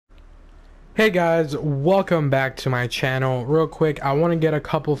Hey guys, welcome back to my channel. Real quick, I want to get a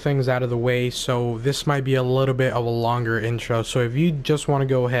couple things out of the way, so this might be a little bit of a longer intro. So if you just want to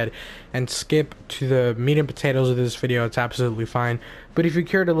go ahead and skip to the meat and potatoes of this video, it's absolutely fine. But if you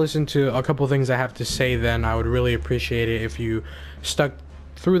care to listen to a couple things I have to say, then I would really appreciate it if you stuck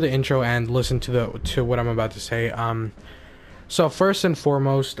through the intro and listened to what I'm about to say. So first and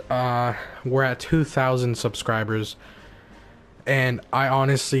foremost, we're at 2,000 subscribers. And I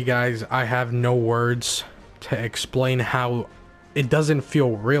honestly, guys, I have no words to explain how it doesn't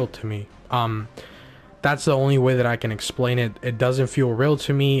feel real to me. That's the only way that I can explain it. It doesn't feel real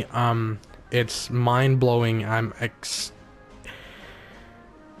to me. It's mind-blowing. I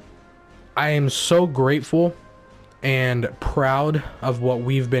am so grateful and proud of what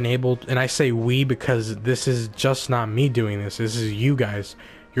we've been able to, and I say we because this is just not me doing this. This is you guys.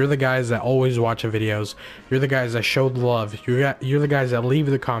 You're the guys that always watch the videos. You're the guys that show the love. You're the guys that leave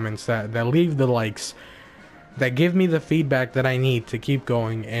the comments, that leave the likes, that give me the feedback that I need to keep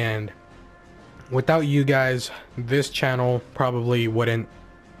going. And without you guys, this channel probably wouldn't.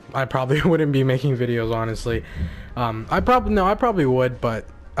 I probably wouldn't be making videos, honestly. I probably would, but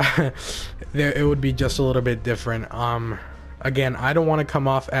it would be just a little bit different. Again, I don't want to come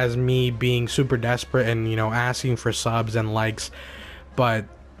off as me being super desperate and, you know, asking for subs and likes, but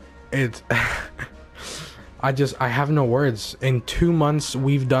it's I have no words. In 2 months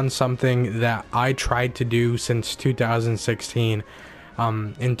we've done something that I tried to do since 2016.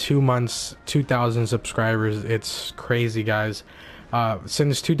 In 2 months, 2,000 subscribers. It's crazy, guys.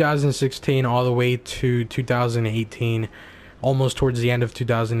 Since 2016 all the way to 2018, almost towards the end of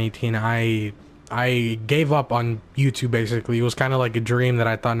 2018, I gave up on YouTube. Basically, it was kind of like a dream that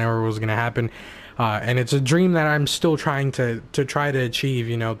I thought never was gonna happen. And it's a dream that I'm still trying to achieve,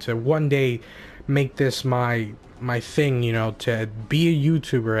 you know, to one day make this my thing, you know, to be a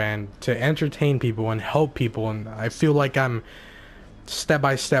YouTuber and to entertain people and help people. And I feel like I'm step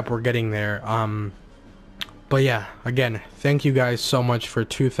by step we're getting there. But yeah, again, thank you guys so much for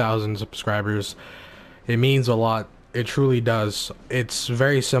 2,000 subscribers. It means a lot. It truly does. It's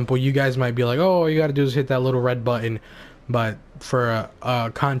very simple. You guys might be like, oh, all you gotta do is hit that little red button, but for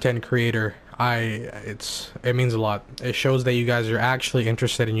a content creator, it means a lot. It shows that you guys are actually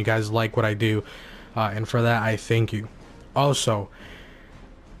interested and you guys like what I do, and for that I thank you. Also,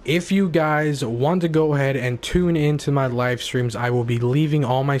 if you guys want to go ahead and tune into my live streams, I will be leaving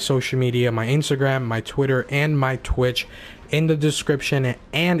all my social media, my Instagram, my Twitter, and my Twitch in the description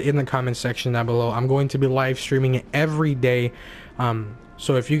and in the comment section down below. I'm going to be live streaming every day.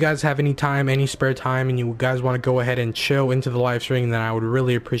 So if you guys have any time, any spare time, and you guys want to go ahead and chill into the live stream, then I would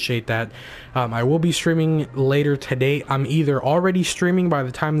really appreciate that. I will be streaming later today. I'm either already streaming by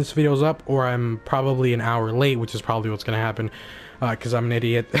the time this video is up, or I'm probably an hour late, which is probably what's going to happen, because I'm an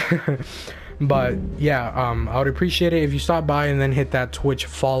idiot. But yeah, I would appreciate it if you stop by and then hit that Twitch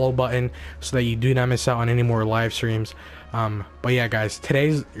follow button so that you do not miss out on any more live streams. But yeah, guys,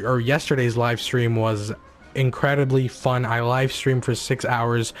 yesterday's live stream was incredibly fun. I live streamed for 6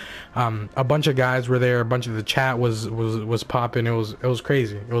 hours. A bunch of guys were there. A bunch of the chat was popping. It was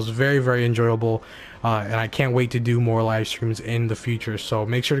crazy. It was very, very enjoyable, and I can't wait to do more live streams in the future. So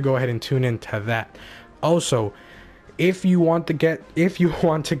make sure to go ahead and tune into that. Also, if you want to get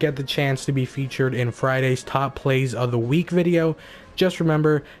the chance to be featured in Friday's top plays of the week video, just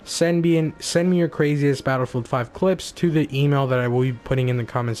remember, send me your craziest Battlefield 5 clips to the email that I will be putting in the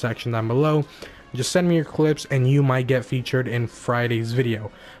comment section down below. Just send me your clips and you might get featured in Friday's video.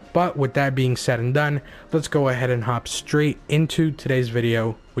 But with that being said and done, let's go ahead and hop straight into today's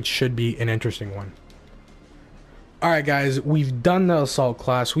video, which should be an interesting one. Alright guys, we've done the assault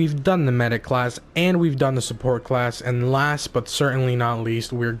class, we've done the medic class, and we've done the support class, and last but certainly not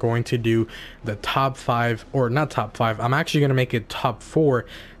least, we're going to do the top 5, or not top 5, I'm actually going to make it top 4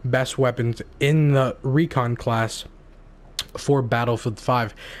 best weapons in the Recon class for Battlefield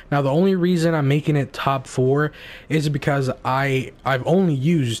 5. Now the only reason I'm making it top 4 is because I've only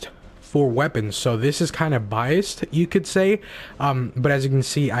used 4 weapons, so this is kind of biased, you could say. But as you can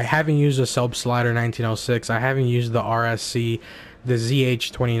see, I haven't used the Selb Slider 1906, I haven't used the RSC, the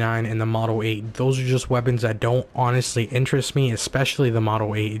ZH-29, and the Model 8. Those are just weapons that don't honestly interest me, especially the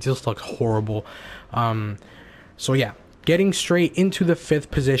Model 8. It just looks horrible. So yeah, getting straight into the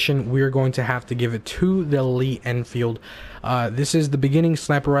 5th position, we're going to have to give it to the Elite Enfield. This is the beginning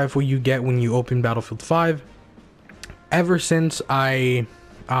sniper rifle you get when you open Battlefield 5. Ever since I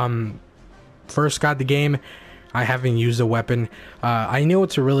first got the game, I haven't used the weapon. I know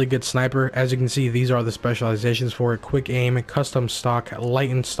it's a really good sniper. As you can see, these are the specializations for it: quick aim, custom stock,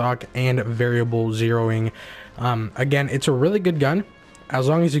 lightened stock, and variable zeroing. Again, it's a really good gun. As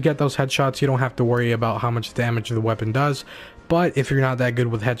long as you get those headshots, you don't have to worry about how much damage the weapon does. But if you're not that good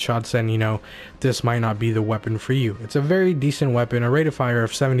with headshots, then, you know, this might not be the weapon for you. It's a very decent weapon, a rate of fire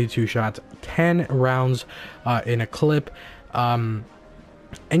of 72 shots, 10 rounds in a clip. And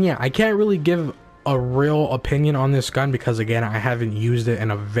yeah, I can't really give a real opinion on this gun because, again, I haven't used it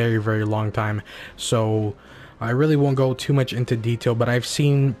in a very, very long time. So I really won't go too much into detail, but I've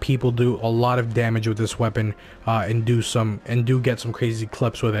seen people do a lot of damage with this weapon and do get some crazy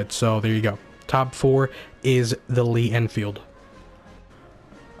clips with it. So there you go. Top 4 is the Lee Enfield.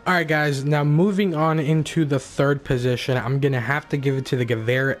 Alright guys, now moving on into the third position, I'm going to have to give it to the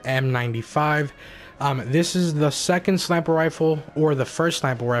Gewehr M95. This is the second sniper rifle, or the first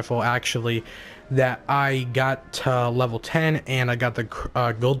sniper rifle actually, that I got to level 10, and I got the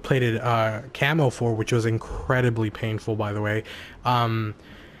gold-plated camo for, which was incredibly painful, by the way. But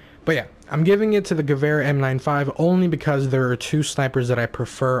yeah, I'm giving it to the Gewehr M95 only because there are two snipers that I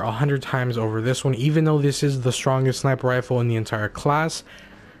prefer 100 times over this one, even though this is the strongest sniper rifle in the entire class.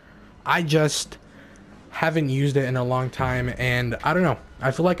 I just haven't used it in a long time, and I don't know,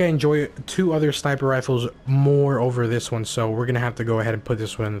 I feel like I enjoy two other sniper rifles more over this one, so we're gonna have to go ahead and put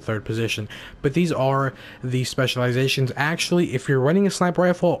this one in the third position. But these are the specializations. Actually, if you're running a sniper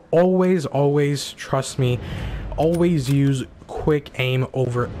rifle, always trust me, always use quick aim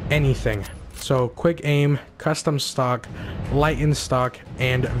over anything. So quick aim, custom stock, light in stock,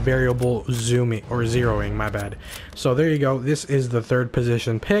 and variable zooming, or zeroing, my bad. So there you go, this is the third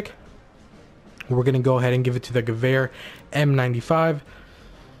position pick. We're going to go ahead and give it to the Gewehr M95.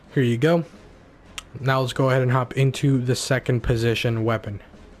 Here you go. Now let's go ahead and hop into the second position weapon.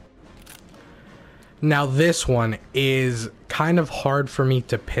 Now this one is kind of hard for me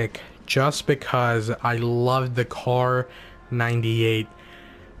to pick just because I love the Kar 98.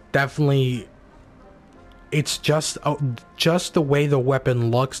 Definitely, it's just the way the weapon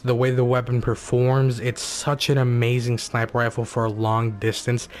looks, the way the weapon performs. It's such an amazing sniper rifle for a long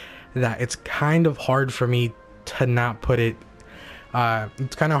distance that it's kind of hard for me to not put it,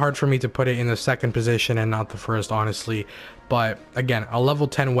 it's kind of hard for me to put it in the second position and not the first, honestly. But again, a level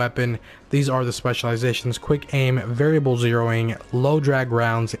 10 weapon. These are the specializations: quick aim, variable zeroing, low drag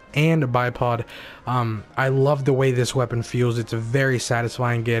rounds, and bipod. I love the way this weapon feels. It's very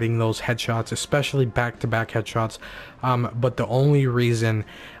satisfying getting those headshots, especially back-to-back headshots. But the only reason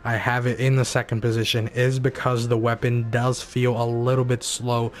I have it in the second position is because the weapon does feel a little bit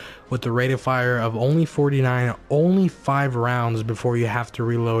slow with the rate of fire of only 49, only 5 rounds before you have to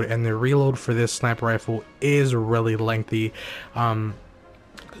reload, and the reload for this sniper rifle is really lengthy.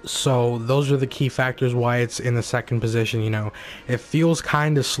 So those are the key factors why it's in the second position. You know, it feels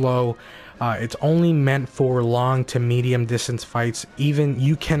kind of slow. It's only meant for long to medium distance fights. Even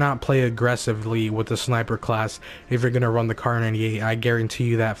you cannot play aggressively with the sniper class if you're gonna run the Kar 98. I guarantee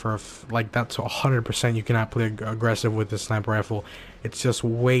you that for like that's 100%. You cannot play aggressive with the sniper rifle. It's just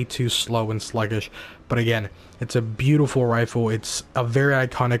way too slow and sluggish. But again, it's a beautiful rifle. It's a very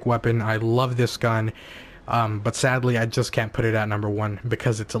iconic weapon. I love this gun. But sadly, I just can't put it at number 1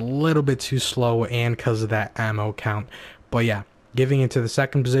 because it's a little bit too slow and because of that ammo count. But yeah, giving it to the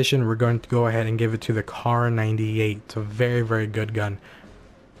second position, we're going to go ahead and give it to the Kar 98. It's a very, very good gun.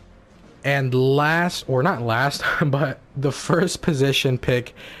 And last, or not last, but the first position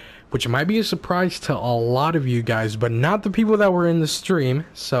pick, which might be a surprise to a lot of you guys, but not the people that were in the stream.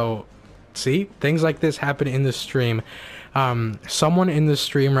 So, see, things like this happen in the stream. Someone in the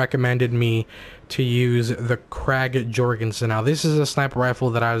stream recommended me to use the Krag Jorgensen. Now this is a sniper rifle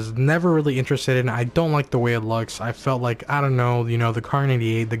that I was never really interested in. I don't like the way it looks. I felt like, I don't know, you know, the Kar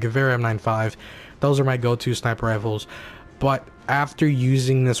 98, the Gewehr M95, those are my go-to sniper rifles. But after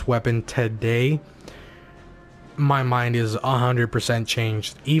using this weapon today, my mind is 100%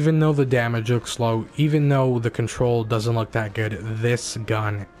 changed. Even though the damage looks low, even though the control doesn't look that good, this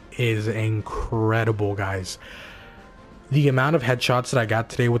gun is incredible, guys. The amount of headshots that I got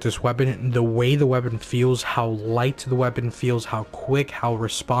today with this weapon, the way the weapon feels, how light the weapon feels, how quick, how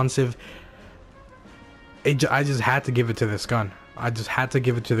responsive, I just had to give it to this gun. I just had to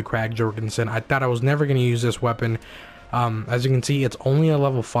give it to the Krag Jorgensen. I thought I was never going to use this weapon. As you can see, it's only a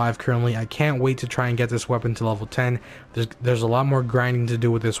level 5 currently. I can't wait to try and get this weapon to level 10. There's a lot more grinding to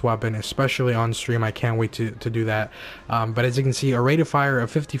do with this weapon, especially on stream. I can't wait to do that. But as you can see, a rate of fire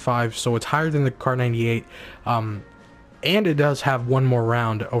of 55, so it's higher than the Kar 98. and it does have one more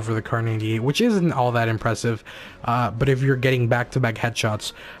round over the Kar 98, which isn't all that impressive, but if you're getting back-to-back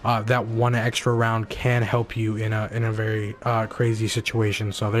headshots, that one extra round can help you in a very crazy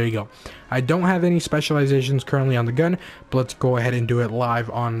situation. So there you go. I don't have any specializations currently on the gun, but let's go ahead and do it live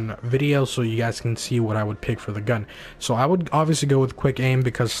on video so you guys can see what I would pick for the gun. So I would obviously go with quick aim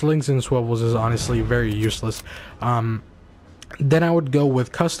because slings and swivels is honestly very useless. Then I would go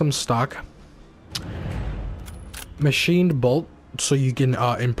with custom stock, machined bolt, so you can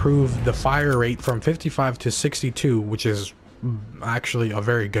improve the fire rate from 55 to 62, which is actually a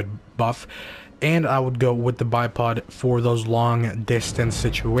very good buff. And I would go with the bipod for those long distance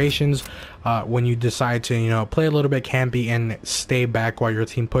situations, when you decide to, you know, play a little bit campy and stay back while your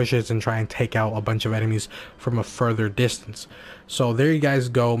team pushes and try and take out a bunch of enemies from a further distance. So there you guys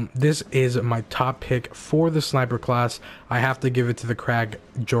go. This is my top pick for the sniper class. I have to give it to the Krag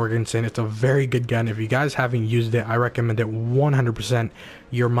Jorgensen. It's a very good gun. If you guys haven't used it, I recommend it 100%.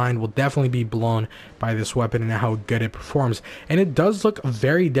 Your mind will definitely be blown by this weapon and how good it performs. And it does look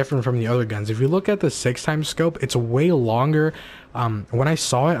very different from the other guns. If you look at the 6x scope, it's way longer. When I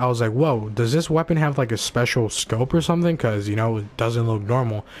saw it, I was like, whoa, does this weapon have like a special scope or something? Because, you know, it doesn't look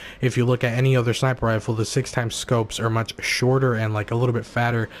normal. If you look at any other sniper rifle, the 6x scopes are much shorter and like a little bit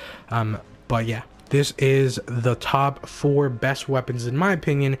fatter. But yeah, this is the top 4 best weapons in my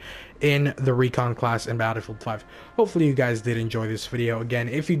opinion in the Recon class in Battlefield 5. Hopefully you guys did enjoy this video. Again,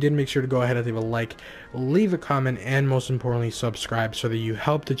 if you did, make sure to go ahead and leave a like, leave a comment, and most importantly subscribe so that you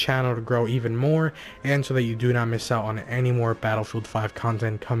help the channel to grow even more and so that you do not miss out on any more Battlefield 5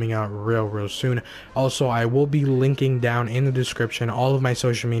 content coming out real soon. Also, I will be linking down in the description all of my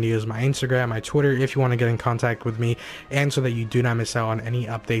social medias, my Instagram, my Twitter, if you want to get in contact with me, and so that you do not miss out on any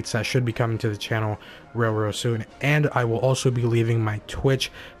updates that should be coming to the channel real soon. And I will also be leaving my Twitch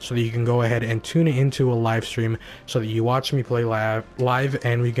so that you can go ahead and tune into a live stream so that you watch me play live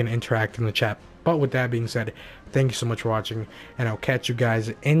and we can interact in the chat. But with that being said, thank you so much for watching, and I'll catch you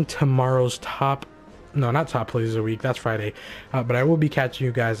guys in tomorrow's not top plays of the week, that's Friday, but I will be catching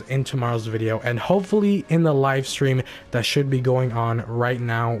you guys in tomorrow's video, and hopefully in the live stream that should be going on right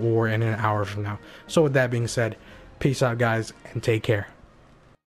now or in an hour from now. So with that being said, peace out guys, and take care.